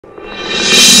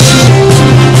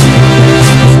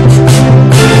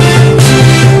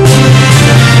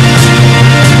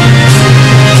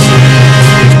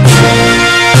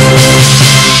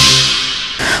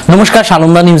নমস্কার,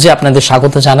 সানন্দা নিউজে আপনাদের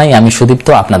স্বাগত জানাই। আমি সুদীপ্ত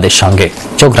আপনাদের সঙ্গে।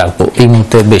 চোখ রাখবো এই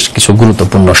মুহূর্তে বেশ কিছু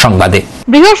গুরুত্বপূর্ণ সংবাদে।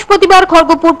 বৃহস্পতিবার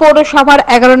খড়গপুর পৌরসভার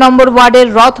 11 নম্বর ওয়ার্ডের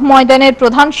রথ ময়দানের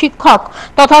প্রধান শিক্ষক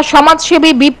তথা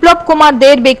সমাজসেবী বিপ্লব কুমার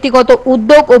দের ব্যক্তিগত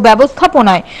উদ্যোগ ও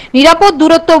ব্যবস্থাপনায় নিরাপদ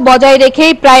দূরত্ব বজায়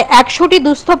রেখেই প্রায় 100টি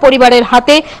দুস্থ পরিবারের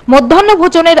হাতে মধ্যাহ্ন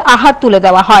ভোজনের আহার তুলে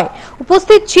দেওয়া হয়।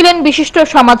 উপস্থিত ছিলেন বিশিষ্ট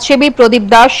সমাজসেবী প্রদীপ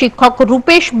দাস, শিক্ষক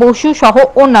রূপেশ বসু সহ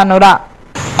অন্যান্যরা।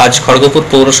 আজ খড়গপুর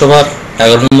পৌরসভার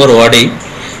 11 নম্বর ওয়ার্ডে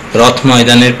রথ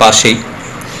ময়দানের পাশেই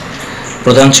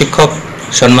প্রধান শিক্ষক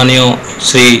সম্মানীয়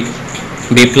শ্রী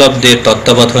বিপ্লব দের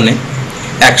তত্ত্বাবধানে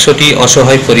 100টি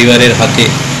অসহায় পরিবারের হাতে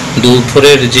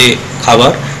দুপুরের যে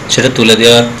খাবার সেটা তুলে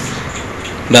দেওয়ার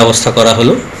ব্যবস্থা করা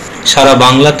হলো। সারা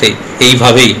বাংলাতে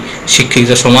এইভাবেই শিক্ষিত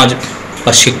সমাজ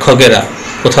বা শিক্ষকেরা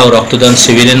কোথাও রক্তদান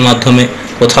শিবিরের মাধ্যমে,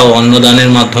 কোথাও অন্নদানের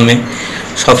মাধ্যমে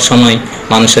সব সময়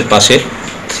মানুষের পাশে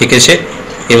থেকেছে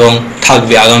এবং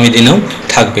থাকবে, আগামী দিনেও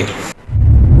থাকবে।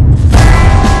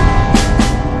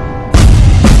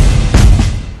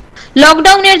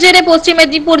 লকডাউনের জেরে পশ্চিম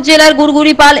মেদিনীপুর জেলার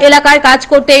গুড়গুড়িপাল এলাকায় কাজ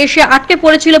করতে এসে আটকে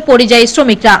পড়েছিল পরিযায়ী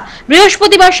শ্রমিকরা।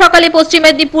 বৃহস্পতিবার সকালে পশ্চিম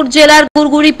মেদিনীপুর জেলার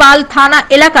গুড়গুড়িপাল থানা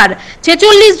এলাকার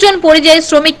 46 জন পরিযায়ী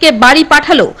শ্রমিককে বাড়ি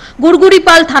পাঠালো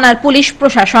গুড়গুড়িপাল থানার পুলিশ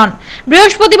প্রশাসন।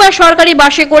 বৃহস্পতিবার সরকারি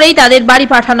বাসে করেই তাদের বাড়ি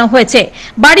পাঠানো হয়েছে।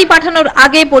 বাড়ি পাঠানোর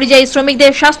আগে পরিযায়ী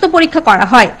শ্রমিকদের স্বাস্থ্য পরীক্ষা করা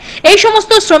হয়। এই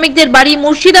সমস্ত শ্রমিকদের বাড়ি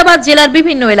মুর্শিদাবাদ জেলার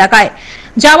বিভিন্ন এলাকায়।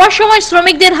 যাওয়ার সময়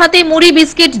শ্রমিকদের হাতে মুড়ি,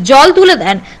 বিস্কিট, জল তুলে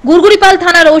দেন গুড়গুড়িপাল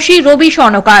থানার ওসি রবি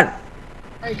স্বর্ণকার।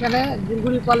 এখানে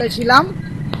গুড়গুড়িপালে ছিলাম,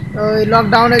 ওই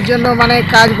লকডাউনের জন্য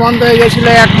কাজ বন্ধ হয়ে গেছিল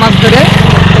 1 মাস ধরে।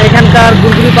 এখানকার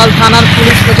গুড়গুড়িপাল থানার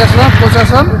পুলিশ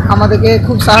প্রশাসন আমাদেরকে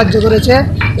খুব সাহায্য করেছে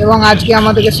এবং আজকে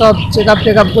আমাদেরকে সব চেক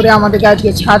আপ করে আমাদেরকে আজকে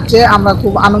ছাড়ছে। আমরা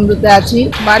খুব আনন্দিত আছি।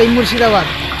 বাড়ি মুর্শিদাবাদ।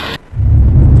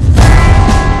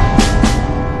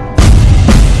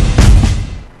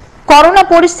 করোনা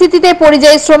পরিস্থিতিতে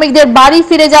পরিযায়ী শ্রমিকদের বাড়ি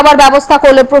ফিরে যাবার ব্যবস্থা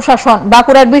করল প্রশাসন।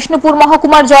 বাঁকুড়ার বিষ্ণুপুর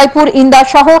মহকুমার জয়পুর, ইন্দা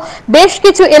সহ বেশ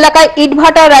কিছু এলাকায়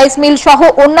ইটভাটা, রাইস মিল সহ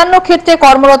অন্যান্য ক্ষেত্রে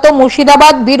কর্মরত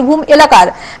মুর্শিদাবাদ, বীরভূম এলাকার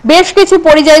বেশ কিছু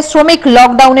পরিযায়ী শ্রমিক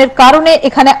লকডাউনের কারণে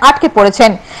এখানে আটকে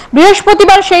পড়েছেন।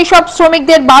 বৃহস্পতিবার সেই সব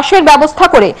শ্রমিকদের বাসের ব্যবস্থা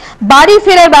করে বাড়ি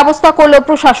ফেরার ব্যবস্থা করল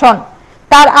প্রশাসন।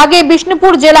 তার আগে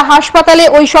বিষ্ণুপুর জেলা হাসপাতালে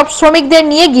ওই সব শ্রমিকদের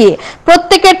নিয়ে গিয়ে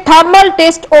প্রত্যেকের থার্মাল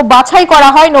টেস্ট ও বাছাই করা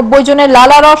হয়। 90 জনের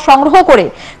লালা রস সংগ্রহ করে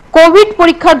কোভিড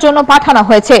পরীক্ষার জন্য পাঠানো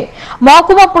হয়েছে।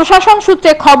 মহকুমা প্রশাসন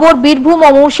সূত্রে খবর, বীরভূম ও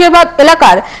মুর্শিদাবাদ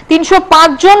এলাকার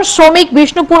 305 জন শ্রমিক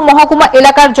বিষ্ণুপুর মহকুমা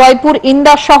এলাকার জয়পুর,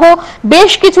 ইন্দা সহ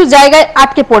বেশ কিছু জায়গায়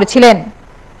আটকে পড়েছিলেন।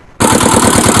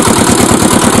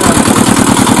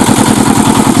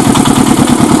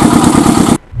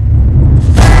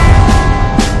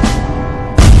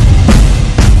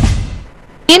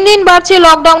 3 দিন বাড়ছে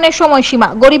লকডাউনের সময়সীমা।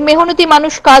 গরিব মেহনতি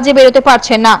মানুষ কাজে বেরোতে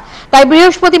পারছেন না। তাই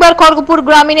বৃহস্পতিবার খড়গপুর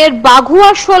গ্রামীণের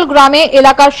বাঘুয়াশোল গ্রামে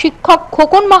এলাকার শিক্ষক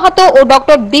খোকন মাহাতো ও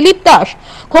ডক্টর দিলীপ দাস,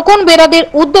 খোকন বেরাদের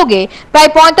উদ্যোগে প্রায়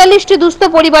 45টি দুস্থ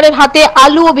পরিবারের হাতে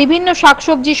আলু ও বিভিন্ন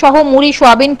শাকসবজি সহ মুড়ি,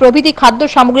 সোয়াবিন প্রভৃতি খাদ্য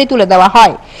সামগ্রী তুলে দেওয়া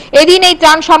হয়। এদিন এই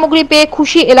ত্রাণ সামগ্রী পেয়ে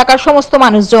খুশি এলাকার সমস্ত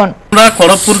মানুষজন। আমরা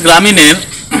খড়গপুর গ্রামীণের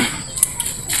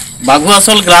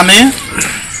বাঘুয়াশোল গ্রামে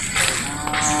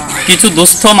কিছু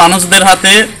দুস্থ মানুষদের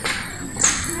হাতে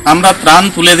আমরা ত্রাণ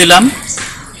তুলে দিলাম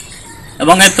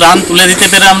এবং এই ত্রাণ তুলে দিতে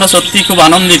পেরে আমরা সত্যি খুব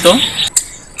আনন্দিত।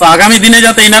 তো আগামী দিনে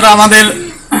যাতে এনারা আমাদের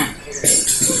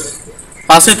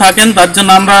পাশে থাকেন তার জন্য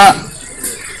আমরা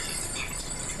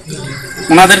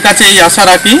ওনাদের কাছে এই আশা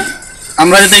রাখি,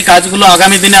 আমরা যাতে এই কাজগুলো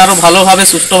আগামী দিনে আরো ভালোভাবে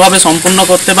সুষ্ঠুভাবে সম্পূর্ণ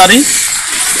করতে পারি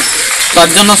তার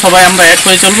জন্য সবাই আমরা এক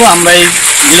হয়ে চলবো। আমরা এই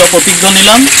দৃঢ় প্রতিজ্ঞা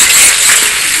নিলাম,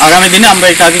 আগামী দিনে আমরা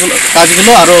এই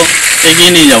কাজগুলো আরো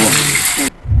এগিয়ে নিয়ে যাব।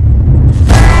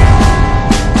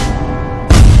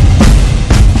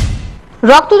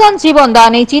 রক্তদান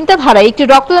জীবনদান এই চিন্তাধারায় একটি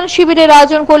রক্তদান শিবিরের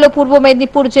আয়োজন করল পূর্ব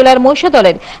মেদিনীপুর জেলার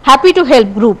মহিষাদলের হ্যাপি টু হেল্প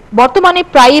গ্রুপ। বর্তমানে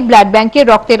প্রায়ই ব্লাড ব্যাংকের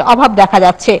রক্তের অভাব দেখা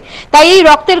যাচ্ছে, তাই এই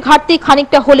রক্তের ঘাটতি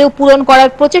খানিকটা হলেও পূরণ করার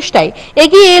প্রচেষ্টায়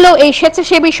এগিয়ে এলো এই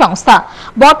স্বেচ্ছাসেবী সংস্থা।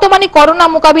 বর্তমানে করোনা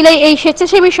মোকাবিলায় এই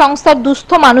স্বেচ্ছাসেবী সংস্থার দুস্থ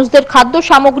মানুষদের খাদ্য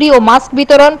সামগ্রী ও মাস্ক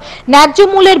বিতরণ, ন্যায্য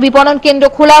মূল্যের বিপণন কেন্দ্র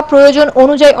খোলা, প্রয়োজন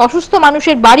অনুযায়ী অসুস্থ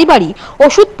মানুষের বাড়ি বাড়ি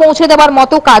ওষুধ পৌঁছে দেওয়ার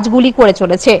মতো কাজগুলি করে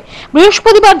চলেছে।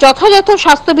 বৃহস্পতিবার যথাযথ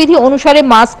স্বাস্থ্যবিধি অনুসারে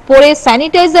মাস্ক পরে,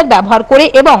 স্যানিটাইজার ব্যবহার করে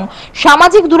এবং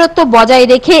সামাজিক দূরত্ব বজায়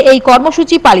রেখে এই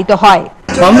কর্মসূচি পালিত হয়।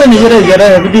 আমরা নিজেরা যারা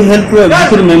হ্যাপি টু হেল্প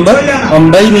গ্রুপের মেম্বার,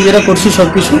 আমরাই নিজেরা করছি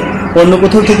সবকিছু। অন্য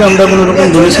কোথাও থেকে আমরা কোনো রকম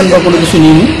ডোনেশন বা কোনো কিছু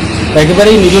নিইনি,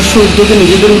 একেবারেই নিজস্ব উদ্যোগে,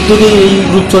 নিজেদের উদ্যোগে এই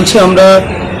গ্রুপ চলছে। আমরা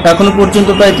এখনো পর্যন্ত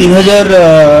প্রায় 3000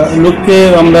 লোককে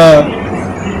আমরা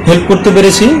হেল্প করতে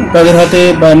পেরেছি, তাদের হাতে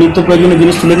বা নিত্য প্রয়োজনীয়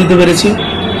জিনিস তুলে দিতে পেরেছি।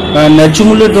 ন্যায্য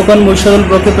মূল্যের দোকান মহিষাদল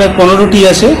ব্লকে প্রায় 15টি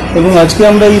আছে এবং আজকে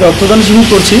আমরা এই রক্তদান শিবির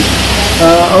করছি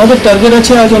আমাদের টার্গেট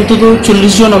আছে আজ অন্তত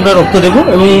 40 জন আমরা রক্ত দেব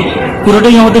এবং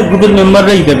পুরোটাই আমাদের গ্রুপের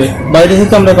মেম্বাররাই দেবে, বাইরে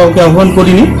থেকে আমরা কাউকে আহ্বান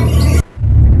করিনি।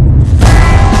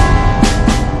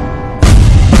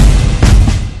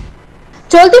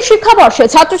 চলতি শিক্ষাবর্ষে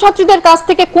ছাত্রছাত্রীদের কাছ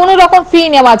থেকে কোনো রকম ফি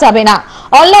নেওয়া যাবে না,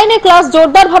 অনলাইনে ক্লাস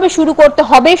জোরদারভাবে শুরু করতে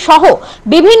হবে সহ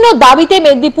বিভিন্ন দাবিতে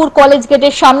মেদিনীপুর কলেজ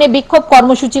গেটের সামনে বিক্ষোভ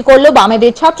কর্মসূচি করল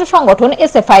বামেদের ছাত্র সংগঠন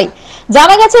এসএফআই।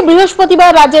 জানা গেছে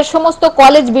বৃহস্পতিবার রাজ্যের সমস্ত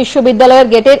কলেজ বিশ্ববিদ্যালয়ের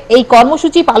গেটের এই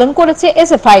কর্মসূচি পালন করেছে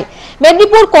এসএফআই।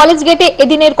 মেদিনীপুর কলেজ গেটে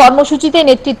এদিনের কর্মসূচিতে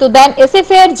নেতৃত্ব দেন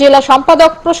এসএফআই এর জেলা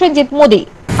সম্পাদক প্রসেনজিৎ মোদী।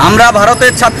 আমরা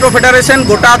ভারতের ছাত্র ফেডারেশন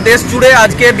গোটা দেশ জুড়ে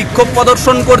আজকে বিক্ষোভ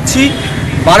প্রদর্শন করছি।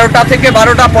 12টা থেকে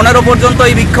 12টা 15 পর্যন্ত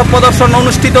এই বিক্ষোভ প্রদর্শন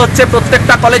অনুষ্ঠিত হচ্ছে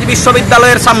প্রত্যেকটা কলেজ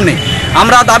বিশ্ববিদ্যালয়ের সামনে।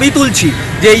 আমরা দাবি তুলছি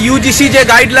যে ইউজিসি যে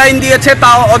গাইডলাইন দিয়েছে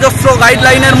তা অজস্র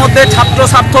গাইডলাইনের মধ্যে ছাত্র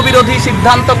স্বার্থ বিরোধী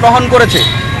সিদ্ধান্ত গ্রহণ করেছে।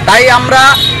 তাই আমরা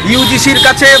ইউজিসির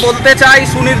কাছে বলতে চাই,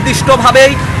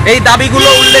 সুনির্দিষ্টভাবেই এই দাবিগুলো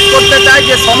উল্লেখ করতে চাই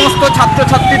যে সমস্ত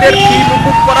ছাত্রছাত্রীদের ফি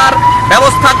মুকুব করার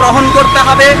ব্যবস্থা গ্রহণ করতে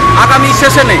হবে আগামী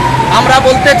সেশনে। আমরা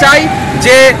বলতে চাই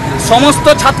যে সমস্ত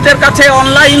ছাত্রের কাছে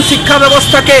অনলাইন শিক্ষা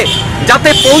ব্যবস্থাকে যাতে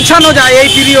পৌঁছানো যায় এই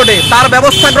পিরিয়ডে তার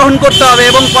ব্যবস্থা গ্রহণ করতে হবে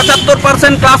এবং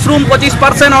 75% ক্লাসরুম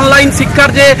 25% অনলাইন শিক্ষার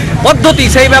যে পদ্ধতি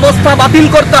সেই ব্যবস্থা বাতিল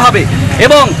করতে হবে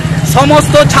এবং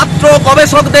সমস্ত ছাত্র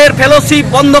গবেষকদের ফেলোশিপ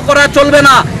বন্ধ করা চলবে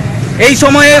না। এই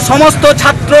সময়ে সমস্ত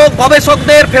ছাত্র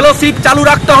গবেষকদের ফেলোশিপ চালু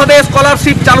রাখতে হবে,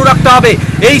 স্কলারশিপ চালু রাখতে হবে।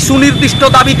 এই সুনির্দিষ্ট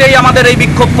দাবিতেই আমাদের এই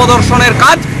বিক্ষোভ প্রদর্শনের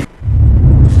কাজ।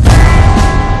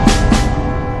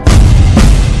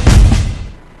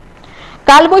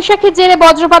 কালবৈশাখীর জেরে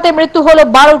বজ্রপাতে মৃত্যু হলো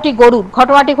 12টি গরুর।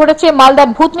 ঘটনাটি ঘটেছে মালদার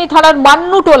ভূতনি থানার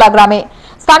মান্নুটোলা গ্রামে।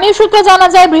 স্থানীয় সূত্রে জানা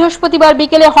যায় বৃহস্পতিবার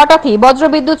বিকেলে হঠাৎই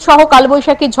বজ্রবিদ্যুৎ সহ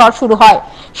কালবৈশাখী ঝড় শুরু হয়।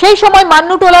 সেই সময়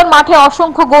মান্নুটোলার মাঠে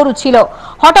অসংখ্য গরু ছিল।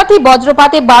 হঠাৎই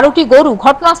বজ্রপাতে 12টি গরু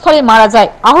ঘটনাস্থলে মারা যায়,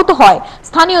 আহত হয়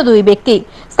স্থানীয় 2 ব্যক্তি।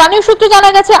 স্থানীয় সূত্রে জানা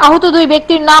গেছে আহত 2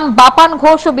 ব্যক্তির নাম বাপান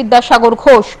ঘোষ ও বিদ্যাসাগর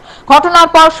ঘোষ। ঘটনার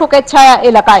পর শোকের ছায়া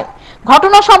এলাকায়।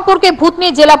 ঘটনা সম্পর্কে ভূতনি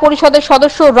জেলা পরিষদের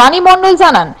সদস্য রানী মণ্ডল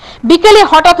জানান, বিকেলে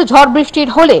হঠাৎ ঝড় বৃষ্টির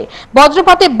হলে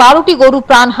বজ্রপাতে 12টি গরু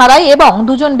প্রাণ হারায় এবং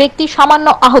 2 জন ব্যক্তি সামান্য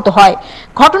আহত হয়।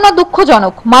 ঘটনা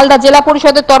দুঃখজনক। মালদা জেলা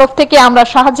পরিষদের তরফ থেকে আমরা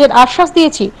সাহায্যের আশ্বাস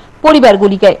দিয়েছি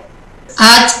পরিবারগুলিকে।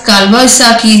 আজ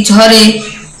কালবৈশাখী ঝড়ে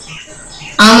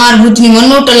আমার ভূতনি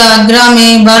মান্নুটোলা গ্রামে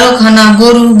 12খানা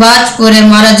গরু বাজ পড়ে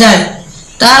মারা যায়।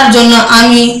 তার জন্য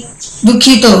আমি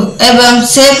দুঃখিত এবং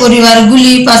সে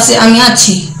পরিবারগুলির পাশে আমি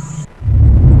আছি।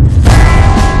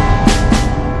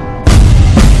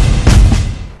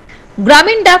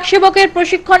 গ্রামীণ ডাক সেবকের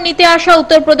প্রশিক্ষণ নিতে আসা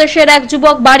উত্তরপ্রদেশের এক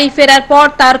যুবক বাড়ি ফেরার পর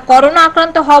তার করোনা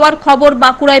আক্রান্ত হওয়ার খবর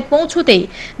বাঁকুড়ায় পৌঁছতেই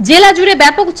জেলা জুড়ে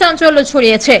ব্যাপক চাঞ্চল্য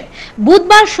ছড়িয়েছে।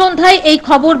 বুধবার সন্ধ্যায় এই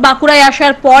খবর বাঁকুড়ায়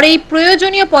আসার পরেই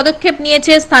প্রয়োজনীয় পদক্ষেপ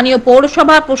নিয়েছে স্থানীয়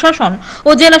পৌরসভা প্রশাসন ও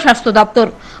জেলা স্বাস্থ্য দপ্তর।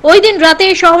 ওই দিন রাতে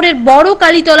শহরের বড়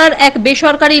কালীতলার এক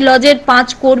বেসরকারি লজের 5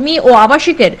 কর্মী ও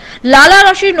আবাসিকের লালা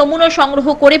রসের নমুনা সংগ্রহ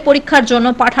করে পরীক্ষার জন্য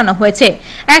পাঠানো হয়েছে।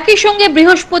 একই সঙ্গে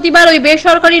বৃহস্পতিবার ওই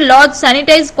বেসরকারি লজ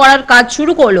স্যানিটাইজ করার কাজ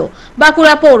শুরু করলো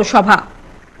বাঁকুড়া পৌরসভা।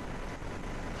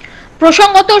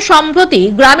 প্রসঙ্গত সম্প্রতি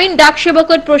গ্রামীণ ডাক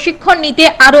সেবকের প্রশিক্ষণ নিতে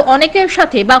আরো অনেকের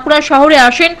সাথে বাঁকুড়া শহরে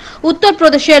আসেন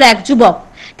উত্তরপ্রদেশের এক যুবক।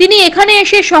 তিনি এখানে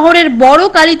এসে শহরের বড়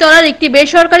কালীতলার একটি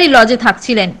বেসরকারি লজে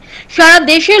থাকছিলেন। সারা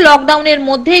দেশে লকডাউনের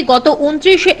মধ্যেই গত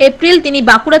 29শে এপ্রিল তিনি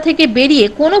বাঁকুড়া থেকে বেরিয়ে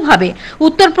কোনোভাবে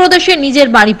উত্তরপ্রদেশে নিজের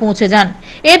বাড়ি পৌঁছে যান।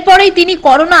 এরপরেই তিনি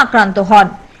করোনা আক্রান্ত হন।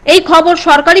 এই খবর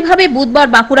সরকারিভাবে বুধবার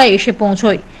বাঁকুড়ায় এসে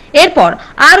পৌঁছয়। এরপর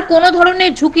আর কোনো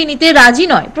ধরনের ঝুঁকি নিতে রাজি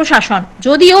নয় প্রশাসন।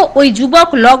 যদিও ওই যুবক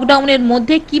লকডাউনের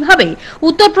মধ্যে কিভাবে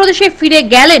উত্তরপ্রদেশে ফিরে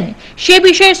গেলেন সে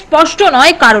বিষয়ে স্পষ্ট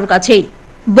নয় কারোর কাছেই।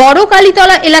 বড়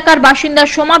কালীতলা এলাকার বাসিন্দা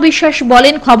সোমা বিশ্বাস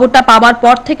বলেন, খবরটা পাওয়ার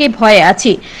পর থেকে ভয়ে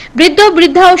আছি। বৃদ্ধ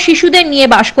বৃদ্ধা ও শিশুদের নিয়ে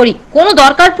বাস করি, কোনো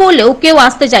দরকার পড়লেও কেউ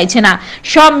আসতে চাইছে না।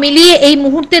 সব মিলিয়ে এই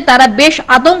মুহূর্তে তারা বেশ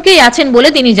আতঙ্কেই আছেন বলে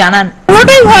তিনি জানান।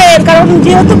 পুরোটাই ভয়ের, কারণ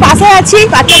যেহেতু পাশে আছি,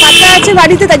 বাচ্চা আছে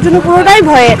বাড়িতে, তার জন্য পুরোটাই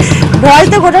ভয়ের। ভয়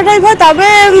তো গোটাটাই ভয়। তবে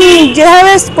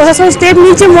যেভাবে প্রশাসন স্টেপ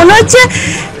নিচ্ছে মনে হচ্ছে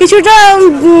কিছুটা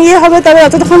ইয়ে হবে, তবে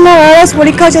যতক্ষণ না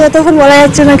পরীক্ষা হচ্ছে ততক্ষণ বলা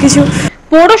যাচ্ছে না কিছু।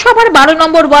 পৌরসভার 12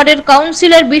 নম্বর ওয়ার্ডের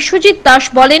কাউন্সিলর বিশ্বজিৎ দাস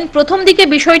বলেন, প্রথম দিকে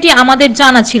বিষয়টি আমাদের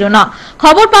জানা ছিল না।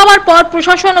 খবর পাওয়ার পর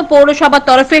প্রশাসন ও পৌরসভার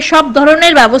তরফে সব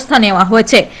ধরনের ব্যবস্থা নেওয়া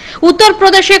হয়েছে।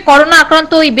 উত্তরপ্রদেশে করোনা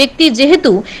আক্রান্ত ওই ব্যক্তি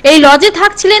যেহেতু এই লজে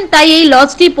থাকছিলেন, তাই এই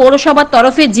লজটি পৌরসভার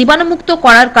তরফে জীবাণুমুক্ত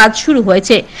করার কাজ শুরু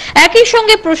হয়েছে। একই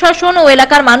সঙ্গে প্রশাসন ও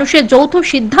এলাকার মানুষের যৌথ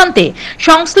সিদ্ধান্তে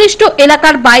সংশ্লিষ্ট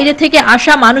এলাকার বাইরে থেকে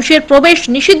আসা মানুষের প্রবেশ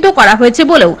নিষিদ্ধ করা হয়েছে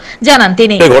বলেও জানান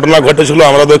তিনি। ঘটনা ঘটেছিল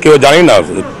আমরা তো কেউ জানি না,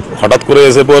 হঠাৎ করে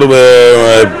এসে পর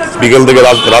বিকেল থেকে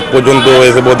রাত পর্যন্ত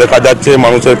এসে পর দেখা যাচ্ছে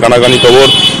মানুষের কানাকানি খবর,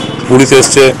 পুলিশ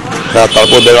এসছে,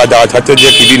 তারপর দেখা যাচ্ছে যে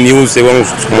টিভি নিউজ এবং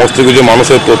সমস্ত কিছু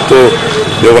মানুষের তথ্য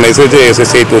যখন এসে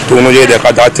সেই তথ্য অনুযায়ী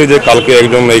দেখা যাচ্ছে যে কালকে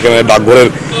একজন এখানে ডাকঘরের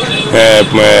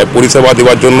পরিষেবা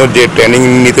দেওয়ার জন্য যে ট্রেনিং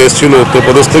নিতে এসেছিল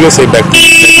উত্তরপ্রদেশ থেকে, সেই ব্যক্তি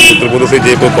উত্তরপ্রদেশে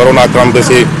যে করোনা আক্রান্ত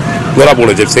সে ধরা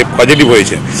পড়েছে, সে পজিটিভ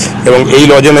হয়েছে। এবং এই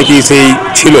লজে নাকি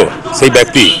সেই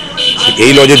ব্যক্তি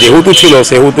এই লজে যেহেতু ছিল,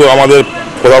 সেহেতু আমাদের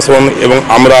প্রশাসন এবং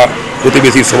আমরা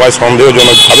প্রতিবেশী সবাই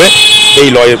সন্দেহজনকভাবে এই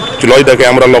লজটাকে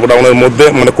আমরা লকডাউনের মধ্যে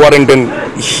মানে কোয়ারেন্টাইন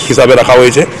হিসাবে রাখা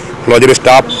হয়েছে। লজের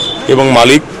স্টাফ এবং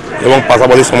মালিক এবং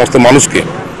পাশাপাশি সমস্ত মানুষকে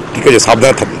ঠিক আছে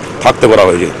সাবধানে থাকতে বলা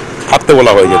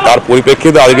হয়েছে। তার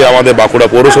পরিপ্রেক্ষিতে আজকে আমাদের বাঁকুড়া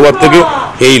পৌরসভার থেকে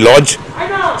এই লজ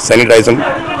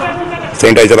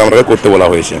স্যানিটাইজার আমরা করতে বলা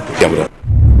হয়েছে। আমরা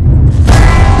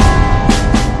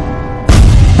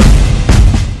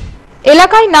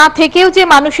এলাকায় না থেকেও যে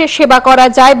মানুষের সেবা করা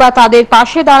যায় বা তাদের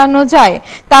পাশে দাঁড়ানো যায়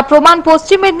তা প্রমাণ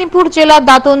পশ্চিম মেদিনীপুর জেলার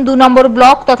দাঁতন 2 নম্বর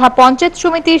ব্লক তথা পঞ্চায়েত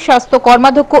সমিতির স্বাস্থ্য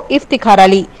কর্মাধ্যক্ষ ইফতিখার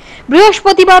আলী।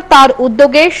 বৃহস্পতিবার তার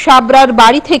উদ্যোগে সাবরার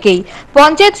বাড়ি থেকেই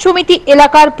পঞ্চায়েত সমিতি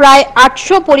এলাকার প্রায়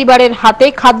 800 পরিবারের হাতে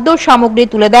খাদ্য সামগ্রী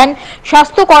তুলে দেন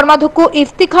স্বাস্থ্য কর্মাধ্যক্ষ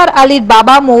ইফতিখার আলীর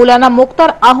বাবা মৌলানা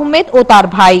মুক্তার আহমেদ ও তার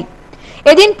ভাই।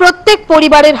 এদিন প্রত্যেক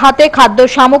পরিবারের হাতে খাদ্য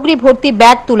সামগ্রী ভর্তি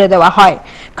ব্যাগ তুলে দেওয়া হয়।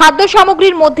 খাদ্য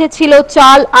সামগ্রীর মধ্যে ছিল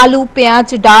চাল, আলু, পেঁয়াজ,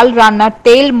 ডাল, রান্নার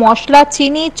তেল, মশলা,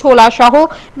 চিনি, ছোলা সহ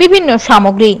বিভিন্ন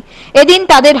সামগ্রী। এদিন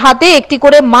তাদের হাতে একটি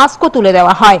করে মাস্কও তুলে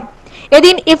দেওয়া হয়।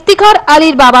 এদিন ইফতিখার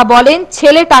আলীর বাবা বলেন,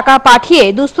 ছেলে টাকা পাঠিয়ে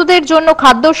দুস্থদের জন্য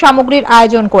খাদ্য সামগ্রীর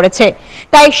আয়োজন করেছে,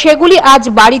 তাই সেগুলি আজ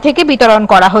বাড়ি থেকে বিতরণ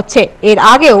করা হচ্ছে। এর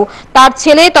আগেও তার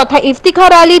ছেলে তথা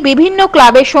ইফতিখার আলী বিভিন্ন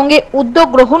ক্লাবের সঙ্গে উদ্যোগ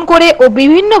গ্রহণ করে ও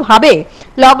বিভিন্নভাবে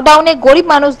লকডাউনে গরিব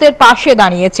মানুষদের পাশে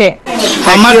দাঁড়িয়েছে।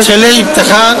 আমার ছেলে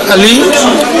ইফতিখার আলী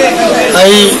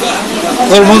এই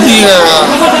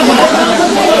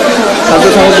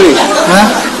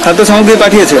খাদ্য সামগ্রী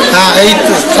পাঠিয়েছে। হ্যাঁ, এই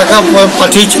টাকা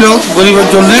পাঠিয়েছিল গরিবের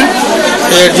জন্য,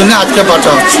 এর জন্য আজকে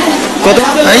পাঠা হচ্ছে। কত?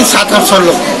 এই 700-800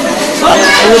 লোক।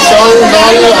 চাল,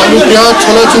 ডাল, আলু, পেঁয়াজ,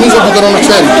 ছোলা, চিনি সব বিতরণ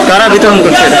হচ্ছে। কারা বিতরণ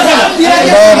করছে?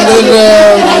 আমাদের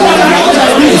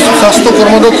স্বাস্থ্য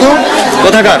কর্মদক্ষ।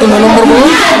 কোথাকার? 2 নম্বর ব্লক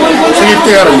শ্রী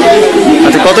ইফতিখার আলী।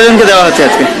 আচ্ছা, কতজনকে দেওয়া হচ্ছে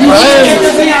আজকে? প্রায়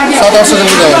 700-800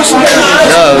 জনকে দেওয়া হচ্ছে।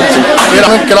 এর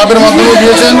অনেক ক্লাবের মাধ্যমেও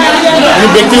দিয়েছেন, উনি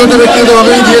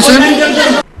ব্যক্তিগতভাবেই দিয়েছেন।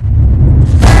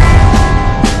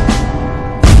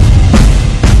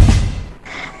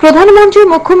 প্রধানমন্ত্রী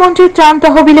মুখ্যমন্ত্রীর ত্রাণ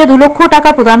তহবিলে 2 লক্ষ টাকা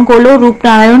প্রদান করল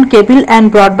রূপনারায়ণ কেবল অ্যান্ড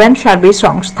ব্রডব্যান্ড সার্ভিস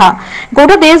সংস্থা।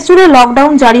 গোটা দেশ জুড়ে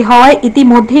লকডাউন জারি হওয়ায়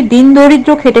ইতিমধ্যে দিন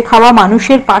দরিদ্র খেটে খাওয়া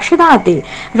মানুষের পাশে দাঁড়াতে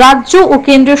রাজ্য ও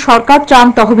কেন্দ্রীয় সরকার ত্রাণ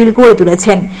তহবিল গড়ে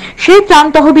তুলেছেন। সেই ত্রাণ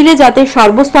তহবিলে যাতে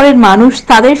সর্বস্তরের মানুষ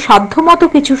তাদের সাধ্যমতো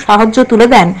কিছু সাহায্য তুলে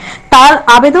দেন তার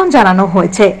আবেদন জানানো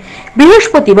হয়েছে।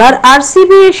 বৃহস্পতিবার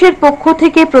আরসিবিএস এর পক্ষ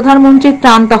থেকে প্রধানমন্ত্রীর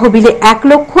ত্রাণ তহবিলে 1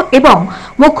 লক্ষ এবং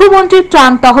মুখ্যমন্ত্রীর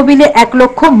ত্রাণ তহবিলে 1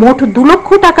 লক্ষ মোট 2 লক্ষ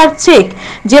টাকার চেক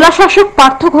জেলা শাসক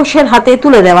পার্থ ঘোষের হাতে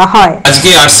তুলে দেওয়া হয়। আজকে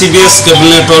আরসিবিএস কেবল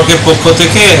নেটওয়ার্কের পক্ষ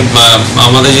থেকে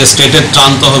আমাদের যে স্টেটের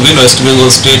ত্রাণ তহবিল West Bengal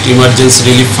state emergency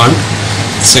relief fund,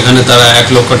 সেখানে তারা 1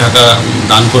 লক্ষ টাকা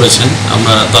দান করেছেন।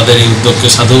 আমরা তাদের এই উদ্যোগকে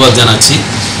সাধুবাদ জানাচ্ছি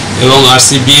এবং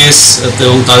আরসিবিএস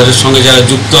এবং তাদের সঙ্গে যারা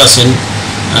যুক্ত আছেন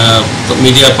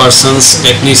মিডিয়া পার্সনস,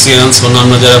 টেকনিশিয়ানস,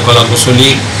 অন্যান্য যারা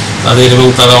কলাকুশলী তাদের এবং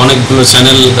তারা অনেকগুলো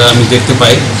চ্যানেল আমি দেখতে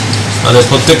পাই, তাদের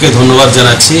প্রত্যেককে ধন্যবাদ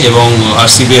জানাচ্ছি এবং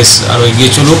আরসিবিএস আরও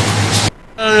এগিয়ে চলুক।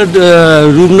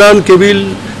 রূপনারায়ণ কেবল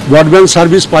ব্রডব্যান্ড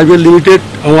সার্ভিস প্রাইভেট লিমিটেড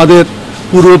আমাদের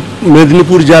পূর্ব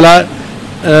মেদিনীপুর জেলায়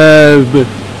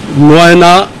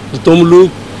নয়না, তমলুক,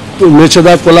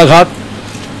 মেছেদা, কোলাঘাট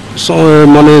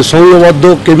মানে সংঘবদ্ধ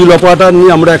কেবল অপারেটর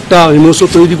নিয়ে আমরা একটা এমওএসও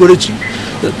তৈরি করেছি।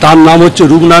 তার নাম হচ্ছে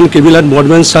রূপনারায়ণ কেবল অ্যান্ড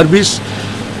ব্রডব্যান্ড সার্ভিস।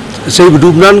 সেই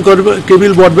রূপনারায়ণ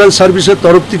কেবল ব্রডব্যান্ড সার্ভিসের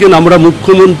তরফ থেকে আমরা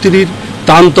মুখ্যমন্ত্রীর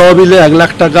ত্রাণ তহবিলে 1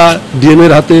 লাখ টাকা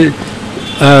ডিএমের হাতে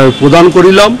প্রদান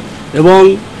করিলাম এবং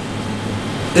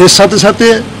এর সাথে সাথে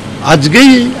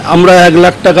আজকেই আমরা 1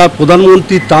 লাখ টাকা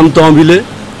প্রধানমন্ত্রীর ত্রাণ তহবিলে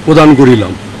প্রদান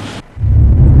করিলাম।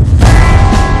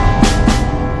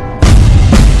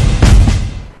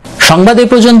 সংবাদ এই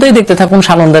পর্যন্তই। দেখতে থাকুন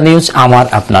সানন্দা নিউজ, আমার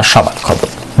আপনার সবার খবর।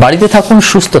 বাড়িতে থাকুন,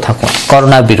 সুস্থ থাকুন,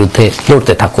 করোনার বিরুদ্ধে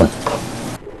লড়তে থাকুন।